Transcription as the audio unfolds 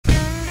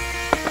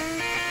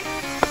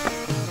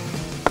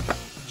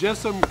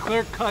JessEm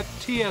clear-cut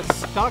TS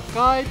stock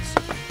guides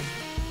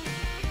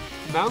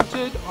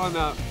mounted on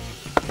a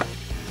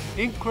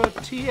Incra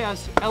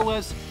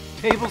TSLS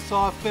table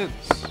saw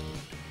fence.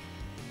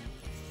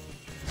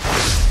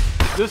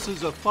 This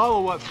is a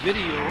follow-up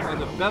video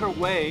on a better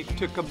way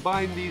to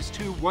combine these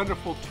two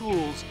wonderful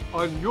tools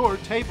on your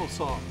table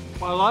saw.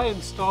 While I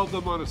installed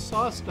them on a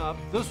saw stop,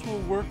 this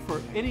will work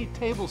for any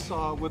table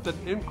saw with an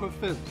Incra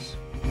fence.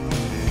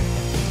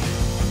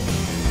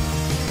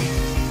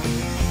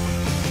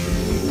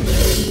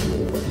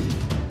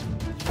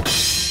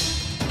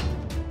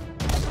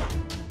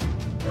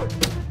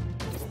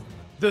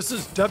 This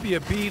is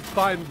WB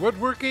Fine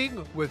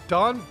Woodworking with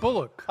Don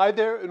Bullock. Hi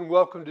there and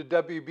welcome to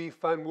WB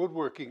Fine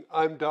Woodworking.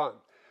 I'm Don.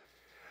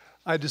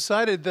 I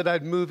decided that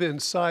I'd move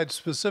inside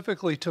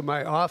specifically to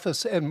my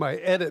office and my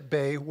edit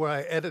bay where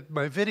I edit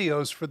my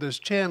videos for this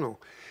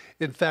channel.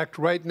 In fact,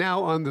 right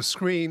now on the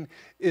screen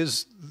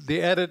is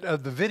the edit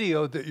of the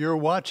video that you're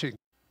watching.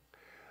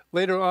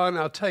 Later on,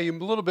 I'll tell you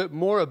a little bit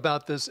more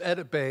about this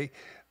edit bay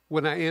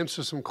when I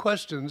answer some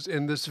questions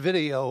in this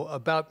video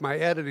about my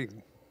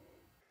editing.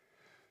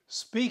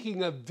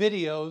 Speaking of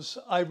videos,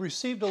 I've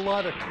received a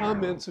lot of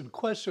comments and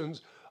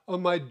questions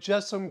on my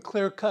JessEm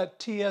clear-cut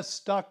TS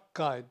stock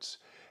guides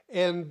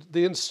and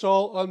the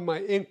install on my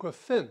Incra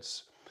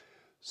fence.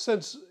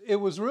 Since it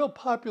was a real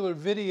popular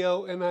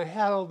video and I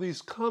had all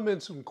these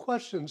comments and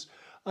questions,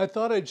 I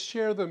thought I'd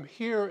share them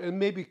here and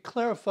maybe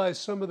clarify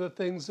some of the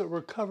things that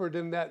were covered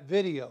in that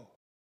video.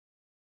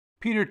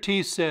 Peter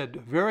T. said,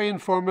 very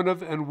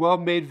informative and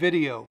well-made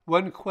video.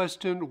 One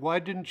question, why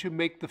didn't you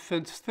make the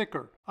fence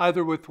thicker?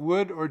 Either with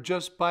wood or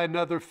just buy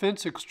another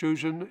fence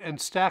extrusion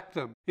and stack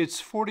them.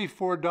 It's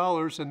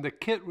 $44 and the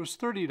kit was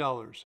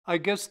 $30. I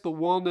guess the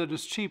walnut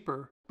is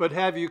cheaper, but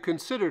have you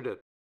considered it?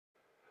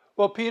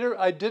 Well, Peter,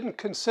 I didn't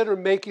consider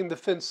making the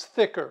fence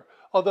thicker,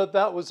 although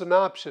that was an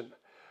option.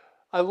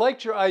 I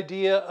liked your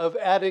idea of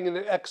adding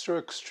an extra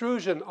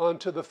extrusion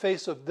onto the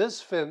face of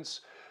this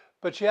fence,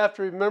 but you have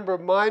to remember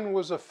mine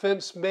was a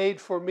fence made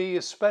for me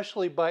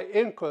especially by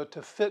Incra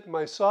to fit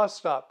my saw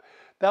stop.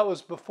 That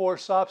was before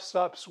saw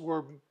stops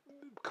were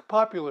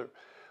popular.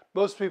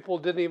 Most people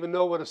didn't even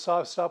know what a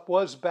saw stop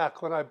was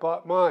back when I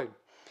bought mine.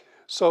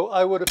 So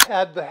I would have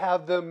had to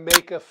have them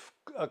make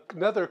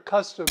another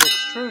custom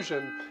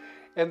extrusion,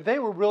 and they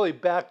were really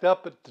backed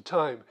up at the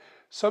time.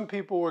 Some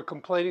people were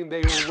complaining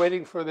they were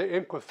waiting for the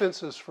Incra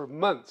fences for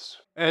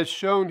months. As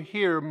shown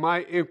here,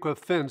 my Incra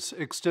fence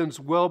extends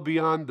well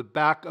beyond the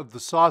back of the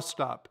saw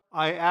stop.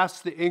 I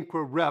asked the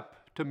Incra rep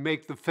to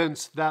make the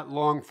fence that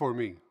long for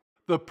me.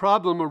 The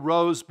problem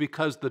arose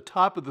because the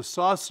top of the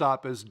saw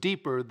stop is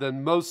deeper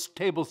than most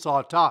table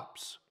saw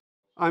tops.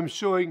 I'm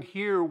showing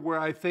here where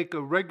I think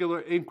a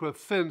regular Incra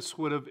fence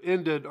would have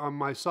ended on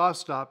my saw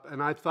stop,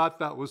 and I thought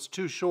that was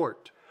too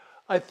short.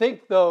 I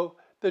think, though,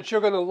 that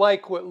you're going to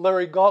like what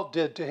Larry Galt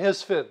did to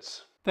his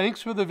fence.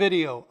 Thanks for the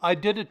video. I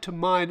did it to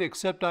mine,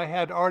 except I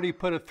had already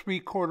put a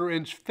 3/4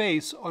 inch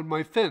face on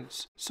my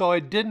fence, so I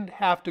didn't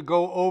have to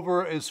go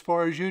over as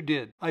far as you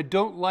did. I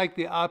don't like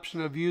the option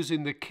of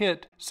using the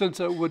kit, since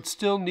I would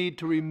still need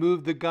to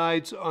remove the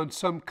guides on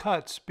some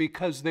cuts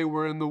because they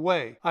were in the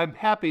way. I'm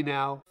happy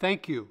now.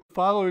 Thank you.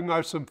 Following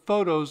are some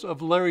photos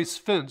of Larry's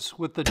fence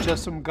with the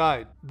JessEm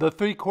guide. The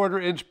 3/4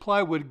 inch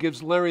plywood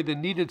gives Larry the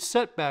needed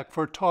setback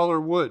for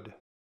taller wood,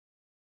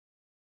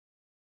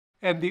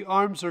 and the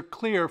arms are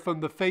clear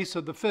from the face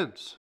of the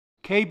fence.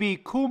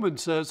 KB Kuhlman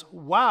says,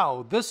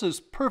 wow, this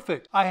is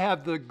perfect. I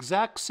have the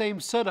exact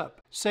same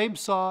setup, same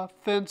saw,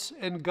 fence,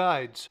 and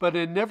guides, but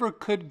I never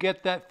could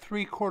get that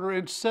 3/4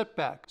 inch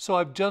setback, so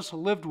I've just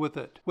lived with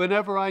it.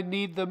 Whenever I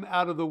need them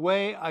out of the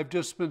way, I've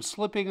just been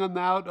slipping them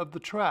out of the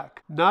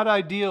track. Not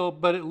ideal,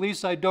 but at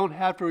least I don't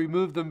have to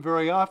remove them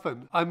very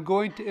often. I'm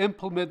going to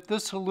implement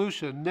this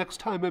solution next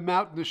time I'm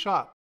out in the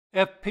shop.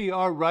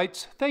 FPR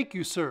writes, thank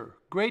you, sir.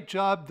 Great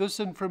job. This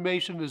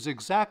information is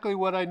exactly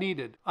what I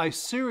needed. I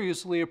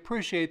seriously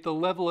appreciate the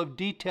level of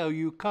detail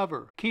you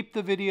cover. Keep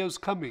the videos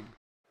coming.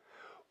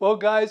 Well,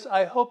 guys,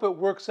 I hope it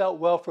works out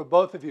well for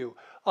both of you.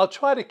 I'll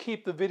try to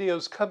keep the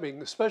videos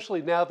coming,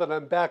 especially now that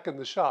I'm back in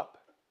the shop.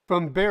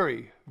 From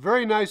Barry,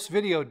 very nice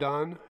video,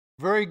 Don.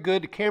 Very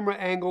good camera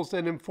angles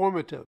and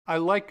informative. I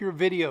like your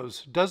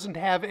videos. Doesn't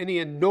have any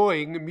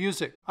annoying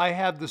music. I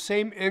have the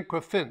same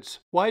Incra fence.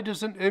 Why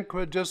doesn't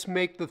Incra just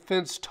make the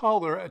fence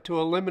taller to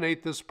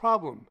eliminate this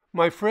problem?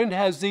 My friend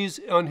has these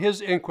on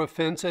his Incra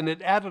fence and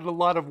it added a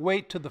lot of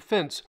weight to the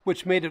fence,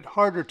 which made it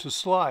harder to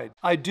slide.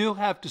 I do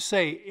have to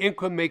say,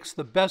 Incra makes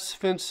the best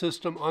fence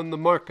system on the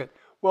market.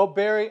 Well,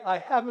 Barry, I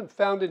haven't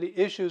found any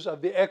issues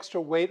of the extra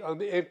weight on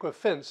the Incra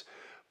fence,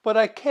 but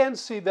I can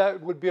see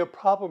that would be a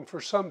problem for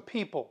some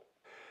people.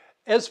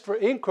 As for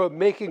Incra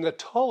making a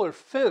taller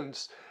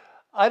fence,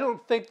 I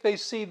don't think they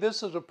see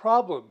this as a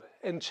problem,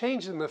 and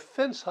changing the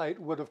fence height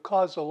would have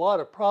caused a lot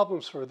of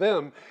problems for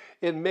them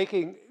in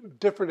making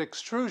different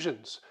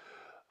extrusions.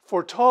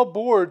 For tall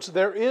boards,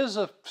 there is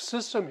a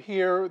system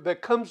here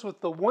that comes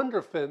with the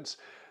Wonder Fence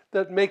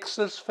that makes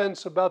this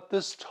fence about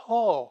this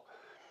tall.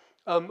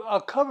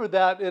 I'll cover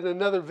that in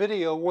another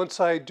video once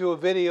I do a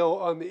video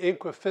on the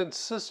Incra fence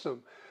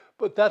system.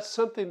 But that's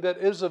something that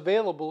is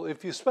available,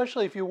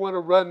 especially if you want to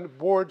run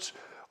boards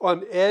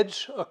on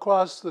edge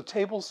across the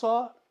table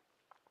saw.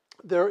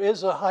 There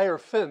is a higher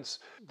fence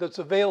that's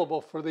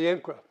available for the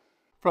Incra.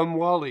 From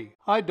Wally.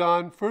 Hi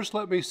Don, first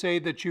let me say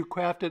that you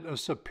crafted a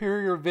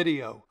superior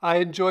video. I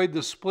enjoyed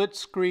the split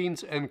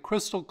screens and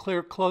crystal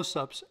clear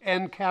close-ups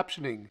and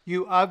captioning.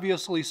 You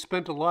obviously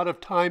spent a lot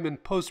of time in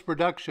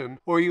post-production,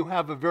 or you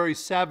have a very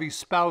savvy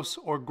spouse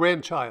or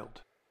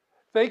grandchild.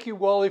 Thank you,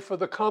 Wally, for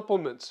the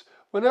compliments.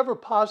 Whenever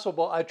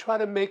possible, I try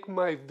to make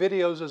my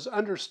videos as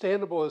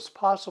understandable as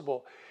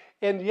possible.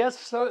 And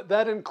yes,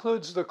 that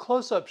includes the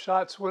close-up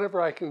shots whenever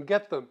I can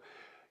get them.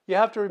 You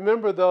have to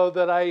remember, though,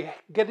 that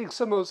getting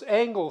some of those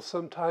angles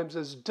sometimes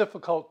is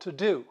difficult to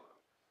do.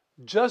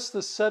 Just the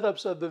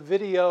setups of the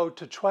video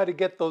to try to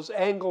get those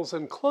angles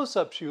and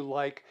close-ups you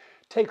like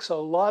takes a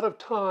lot of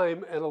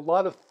time and a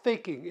lot of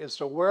thinking as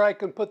to where I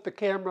can put the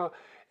camera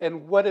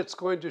and what it's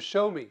going to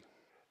show me.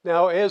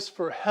 Now, as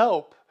for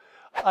help,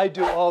 I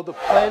do all the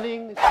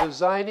planning,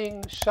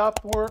 designing, shop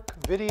work,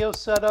 video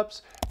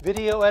setups,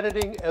 video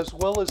editing, as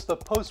well as the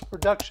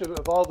post-production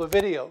of all the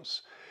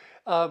videos.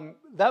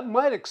 That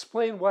might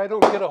explain why I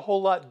don't get a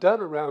whole lot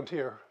done around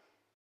here.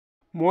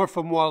 More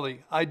from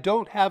Wally. I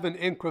don't have an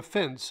Incra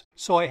fence,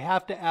 so I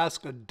have to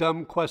ask a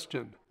dumb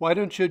question. Why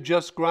don't you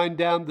just grind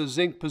down the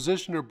zinc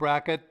positioner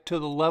bracket to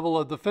the level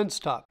of the fence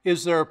top?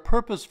 Is there a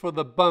purpose for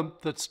the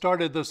bump that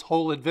started this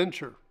whole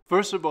adventure?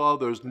 First of all,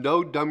 there's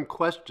no dumb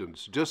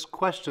questions, just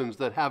questions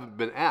that haven't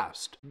been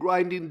asked.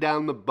 Grinding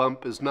down the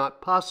bump is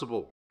not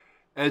possible.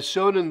 As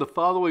shown in the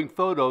following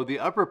photo, the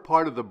upper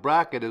part of the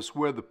bracket is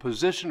where the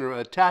positioner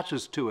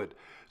attaches to it,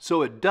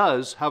 so it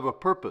does have a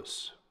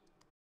purpose.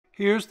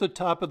 Here's the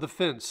top of the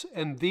fence,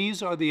 and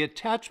these are the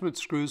attachment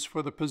screws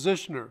for the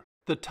positioner.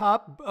 The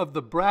top of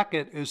the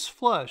bracket is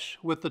flush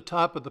with the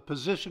top of the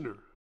positioner.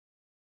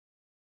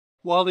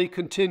 Wally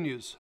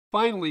continues.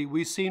 Finally,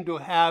 we seem to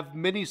have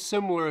many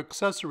similar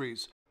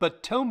accessories,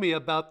 but tell me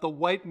about the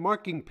white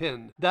marking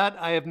pin. That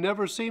I have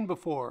never seen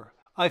before.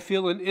 I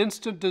feel an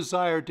instant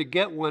desire to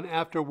get one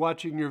after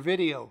watching your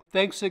video.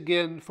 Thanks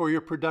again for your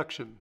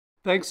production.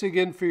 Thanks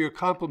again for your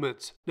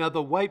compliments. Now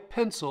the white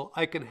pencil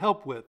I can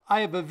help with.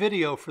 I have a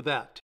video for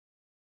that.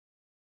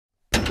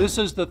 This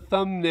is the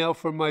thumbnail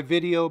for my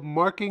video,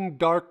 Marking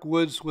Dark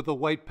Woods with a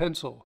White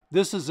Pencil.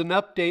 This is an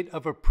update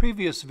of a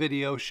previous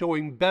video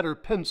showing better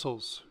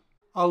pencils.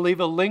 I'll leave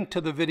a link to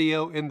the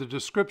video in the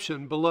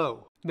description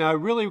below. Now I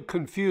really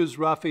confused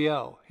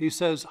Raphael. He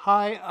says,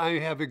 hi, I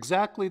have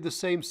exactly the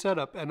same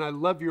setup and I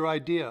love your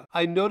idea.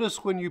 I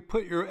noticed when you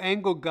put your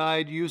angle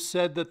guide, you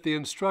said that the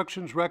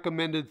instructions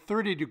recommended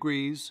 30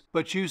 degrees,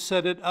 but you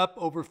set it up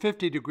over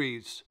 50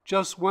 degrees.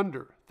 Just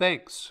wonder.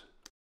 Thanks.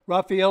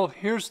 Raphael,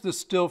 here's the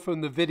still from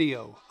the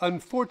video.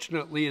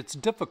 Unfortunately, it's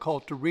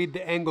difficult to read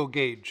the angle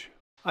gauge.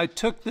 I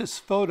took this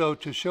photo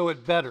to show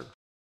it better.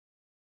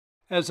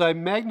 As I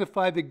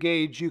magnify the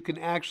gauge, you can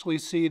actually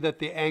see that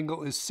the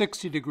angle is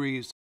 60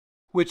 degrees,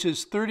 which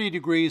is 30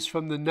 degrees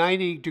from the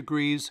 90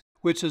 degrees,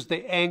 which is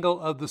the angle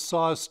of the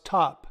saw's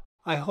top.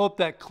 I hope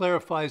that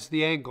clarifies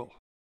the angle.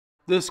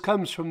 This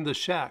comes from the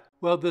shack.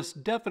 Well, this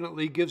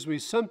definitely gives me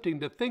something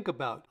to think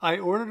about. I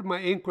ordered my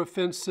Incra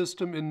fence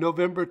system in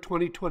November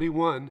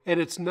 2021, and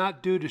it's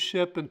not due to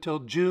ship until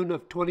June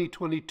of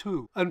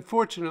 2022.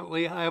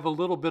 Unfortunately, I have a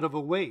little bit of a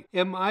wait.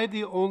 Am I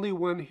the only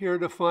one here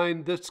to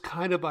find this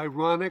kind of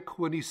ironic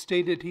when he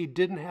stated he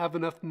didn't have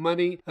enough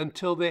money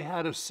until they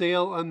had a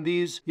sale on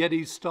these, yet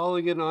he's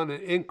stalling it on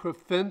an Incra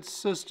fence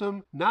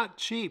system? Not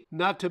cheap.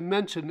 Not to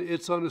mention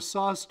it's on a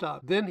saw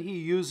stop. Then he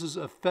uses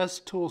a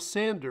Festool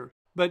sander,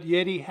 but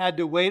yet he had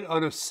to wait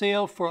on a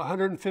sale for a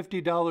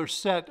 $150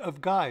 set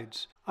of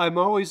guides. I'm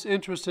always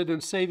interested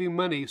in saving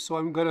money, so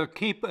I'm going to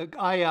keep an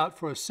eye out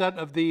for a set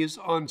of these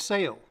on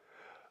sale.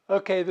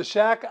 Okay, the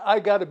shack,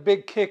 I got a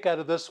big kick out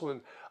of this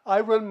one.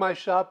 I run my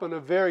shop on a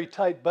very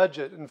tight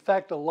budget. In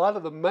fact, a lot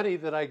of the money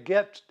that I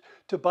get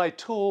to buy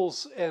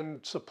tools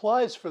and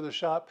supplies for the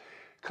shop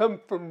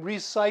come from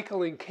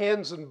recycling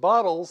cans and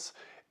bottles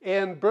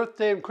and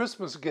birthday and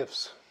Christmas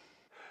gifts.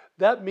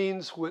 That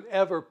means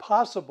whenever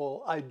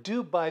possible, I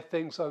do buy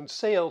things on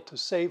sale to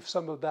save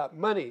some of that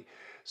money.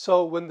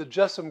 So when the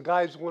JessEm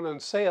Guides went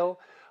on sale,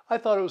 I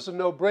thought it was a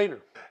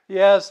no-brainer.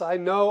 Yes, I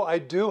know I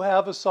do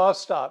have a saw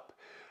stop.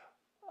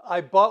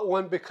 I bought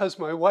one because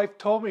my wife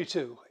told me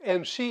to,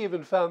 and she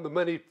even found the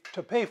money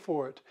to pay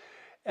for it.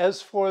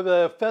 As for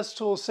the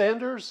Festool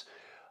sanders,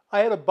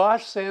 I had a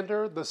Bosch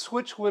sander. The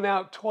switch went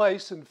out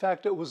twice. In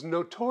fact, it was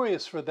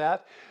notorious for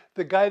that.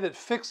 The guy that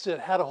fixed it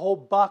had a whole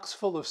box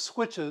full of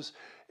switches,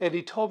 and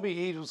he told me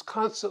he was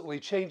constantly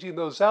changing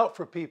those out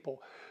for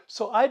people.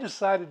 So I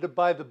decided to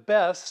buy the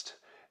best,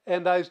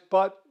 and I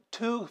bought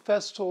 2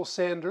 Festool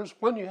sanders,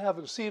 one you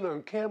haven't seen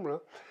on camera,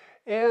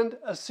 and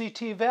a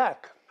CT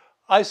vac.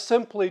 I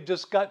simply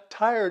just got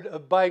tired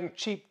of buying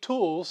cheap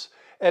tools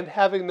and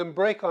having them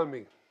break on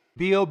me.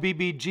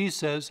 BOBBG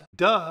says,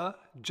 duh,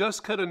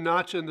 just cut a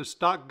notch in the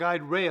stock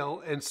guide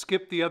rail and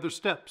skip the other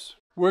steps.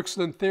 Works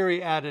in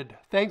Theory added,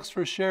 "Thanks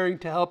for sharing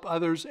to help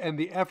others and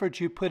the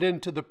effort you put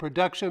into the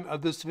production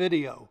of this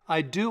video.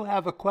 I do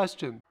have a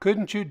question.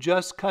 Couldn't you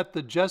just cut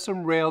the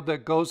JessEm rail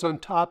that goes on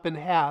top in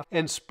half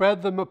and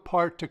spread them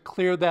apart to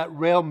clear that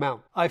rail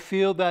mount? I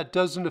feel that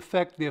doesn't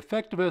affect the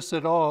effectiveness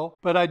at all,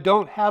 but I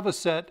don't have a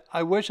set.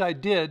 I wish I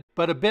did,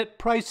 but a bit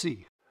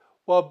pricey."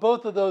 While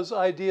both of those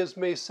ideas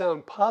may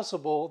sound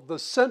possible, the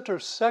center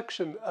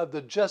section of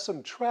the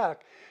JessEm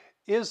track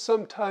is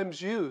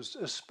sometimes used,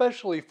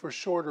 especially for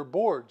shorter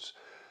boards.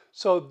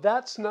 So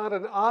that's not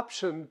an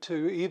option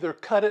to either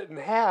cut it in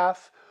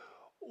half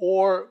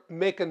or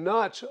make a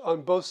notch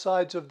on both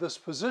sides of this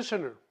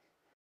positioner.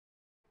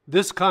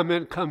 This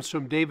comment comes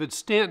from David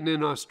Stanton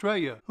in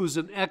Australia, who's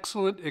an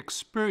excellent,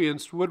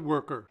 experienced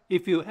woodworker.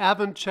 If you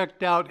haven't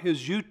checked out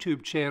his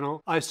YouTube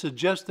channel, I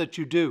suggest that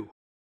you do.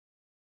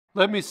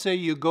 Let me say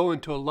you go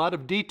into a lot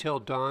of detail,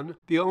 Don.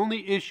 The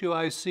only issue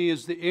I see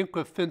is the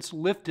Incra fence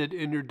lifted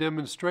in your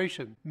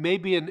demonstration.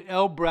 Maybe an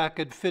L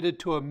bracket fitted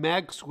to a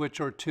mag switch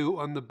or two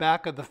on the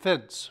back of the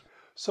fence.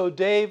 So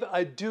Dave,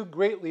 I do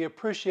greatly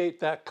appreciate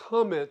that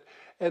comment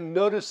and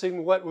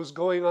noticing what was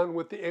going on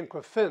with the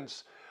Incra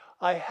fence.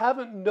 I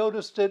haven't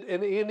noticed it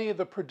in any of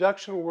the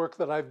production work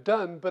that I've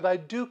done, but I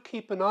do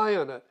keep an eye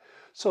on it.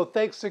 So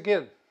thanks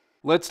again.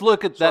 Let's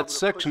look at that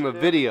section of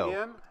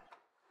video.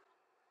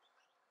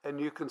 And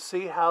you can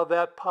see how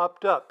that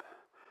popped up.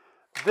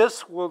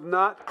 This will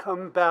not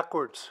come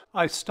backwards.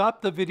 I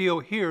stopped the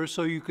video here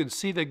so you can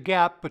see the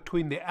gap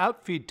between the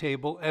outfeed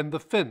table and the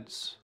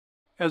fence.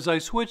 As I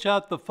switch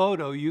out the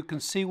photo, you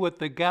can see what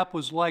the gap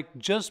was like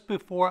just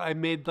before I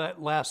made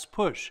that last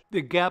push.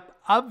 The gap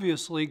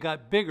obviously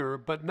got bigger,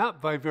 but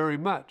not by very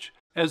much.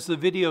 As the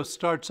video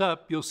starts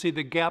up, you'll see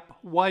the gap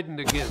widen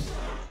again.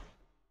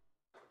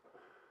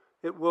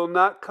 It will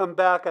not come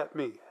back at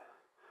me.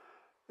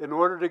 In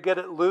order to get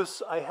it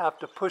loose, I have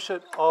to push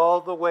it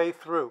all the way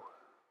through.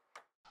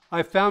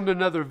 I found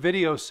another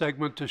video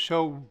segment to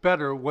show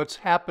better what's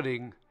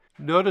happening.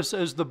 Notice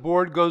as the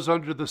board goes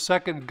under the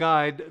second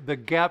guide, the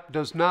gap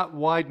does not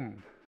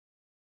widen.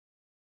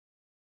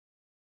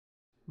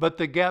 But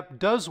the gap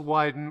does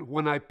widen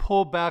when I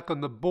pull back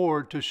on the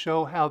board to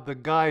show how the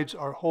guides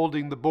are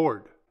holding the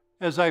board.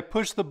 As I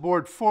push the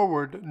board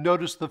forward,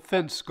 notice the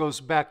fence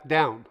goes back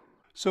down.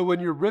 So when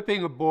you're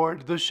ripping a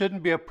board, this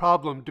shouldn't be a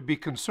problem to be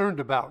concerned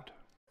about.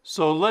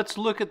 So let's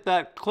look at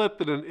that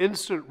clip in an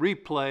instant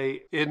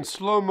replay in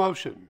slow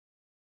motion.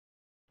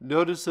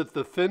 Notice that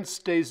the fence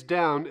stays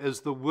down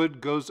as the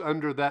wood goes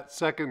under that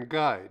second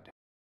guide.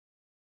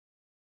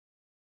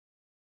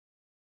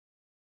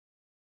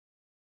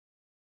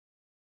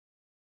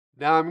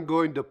 Now I'm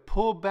going to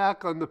pull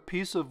back on the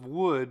piece of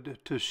wood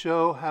to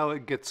show how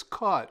it gets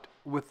caught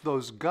with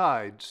those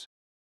guides,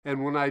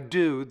 and when I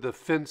do, the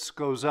fence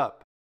goes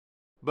up.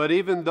 But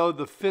even though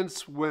the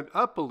fence went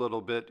up a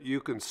little bit, you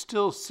can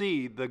still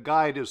see the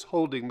guide is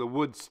holding the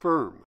wood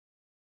firm.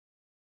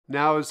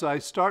 Now as I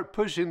start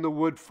pushing the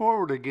wood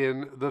forward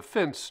again, the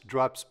fence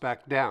drops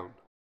back down.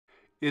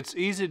 It's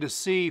easy to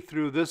see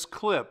through this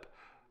clip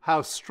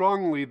how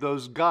strongly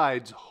those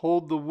guides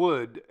hold the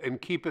wood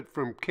and keep it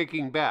from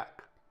kicking back.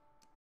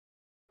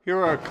 Here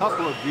are a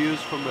couple of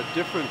views from a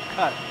different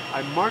cut.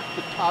 I marked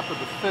the top of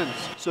the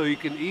fence so you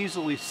can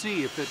easily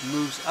see if it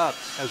moves up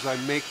as I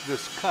make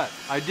this cut.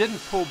 I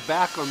didn't pull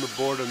back on the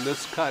board on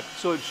this cut,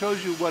 so it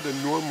shows you what a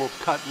normal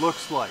cut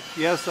looks like.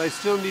 Yes, I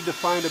still need to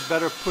find a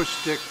better push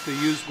stick to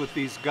use with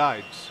these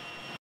guides.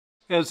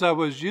 As I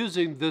was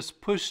using this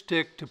push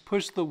stick to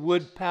push the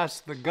wood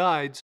past the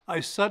guides,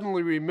 I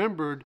suddenly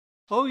remembered,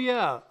 oh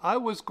yeah, I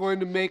was going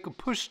to make a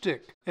push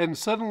stick. And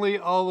suddenly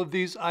all of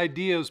these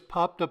ideas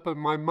popped up in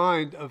my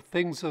mind of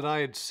things that I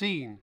had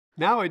seen.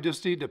 Now I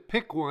just need to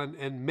pick one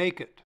and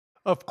make it.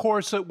 Of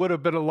course, it would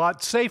have been a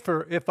lot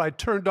safer if I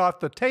turned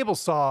off the table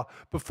saw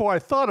before I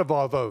thought of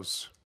all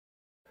those.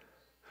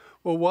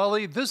 Well,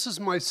 Wally, this is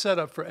my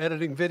setup for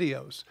editing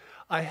videos.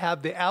 I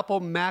have the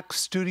Apple Mac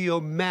Studio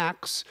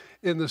Max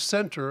in the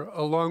center,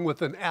 along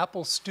with an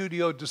Apple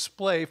Studio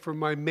display for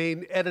my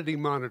main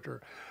editing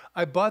monitor.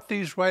 I bought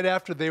these right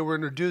after they were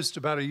introduced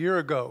about a year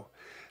ago.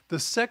 The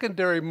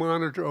secondary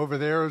monitor over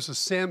there is a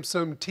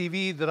Samsung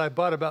TV that I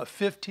bought about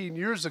 15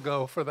 years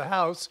ago for the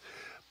house,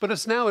 but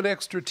it's now an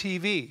extra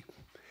TV.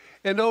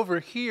 And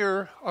over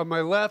here on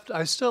my left,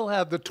 I still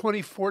have the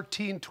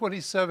 2014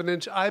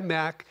 27-inch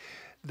iMac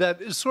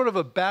that is sort of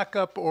a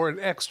backup or an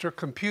extra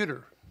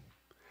computer.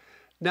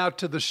 Now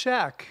to the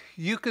shack,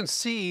 you can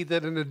see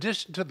that in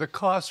addition to the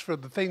cost for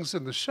the things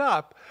in the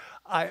shop,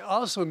 I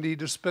also need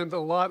to spend a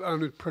lot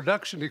on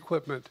production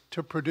equipment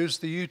to produce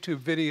the YouTube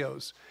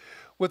videos.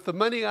 With the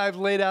money I've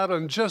laid out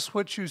on just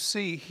what you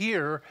see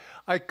here,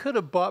 I could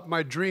have bought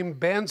my dream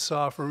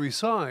bandsaw for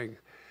resawing.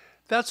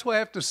 That's why I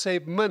have to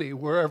save money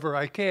wherever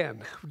I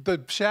can.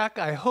 The shack,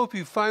 I hope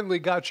you finally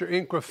got your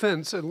Incra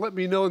fence, and let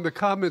me know in the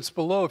comments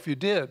below if you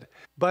did.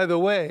 By the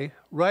way,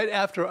 right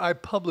after I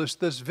published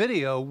this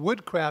video,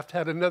 Woodcraft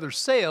had another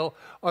sale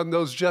on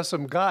those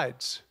JessEm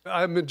Guides.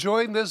 I'm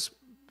enjoying this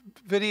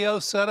video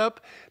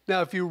setup.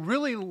 Now, if you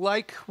really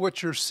like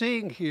what you're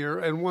seeing here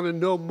and want to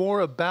know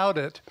more about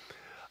it,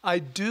 I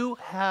do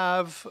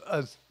have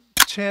a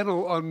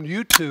channel on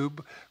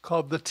YouTube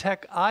called The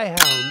Tech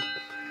Hound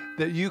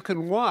that you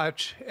can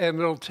watch, and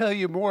it'll tell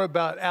you more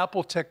about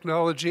Apple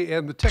technology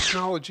and the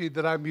technology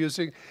that I'm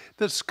using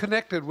that's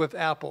connected with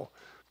Apple.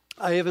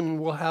 I even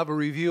will have a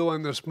review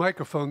on this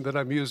microphone that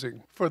I'm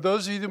using. For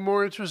those of you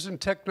more interested in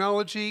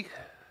technology,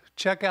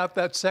 check out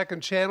that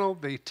second channel,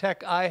 the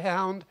Tech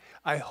Hound.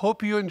 I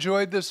hope you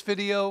enjoyed this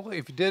video.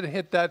 If you did,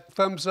 hit that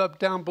thumbs up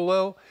down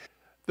below.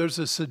 There's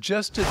a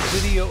suggested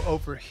video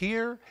over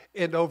here,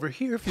 and over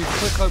here, if you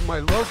click on my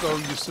logo,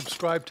 you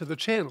subscribe to the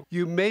channel.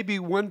 You may be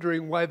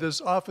wondering why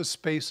this office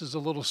space is a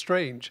little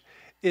strange.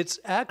 It's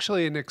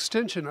actually an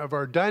extension of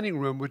our dining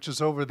room, which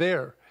is over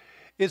there.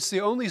 It's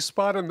the only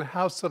spot in the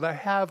house that I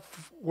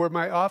have where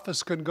my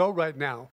office can go right now.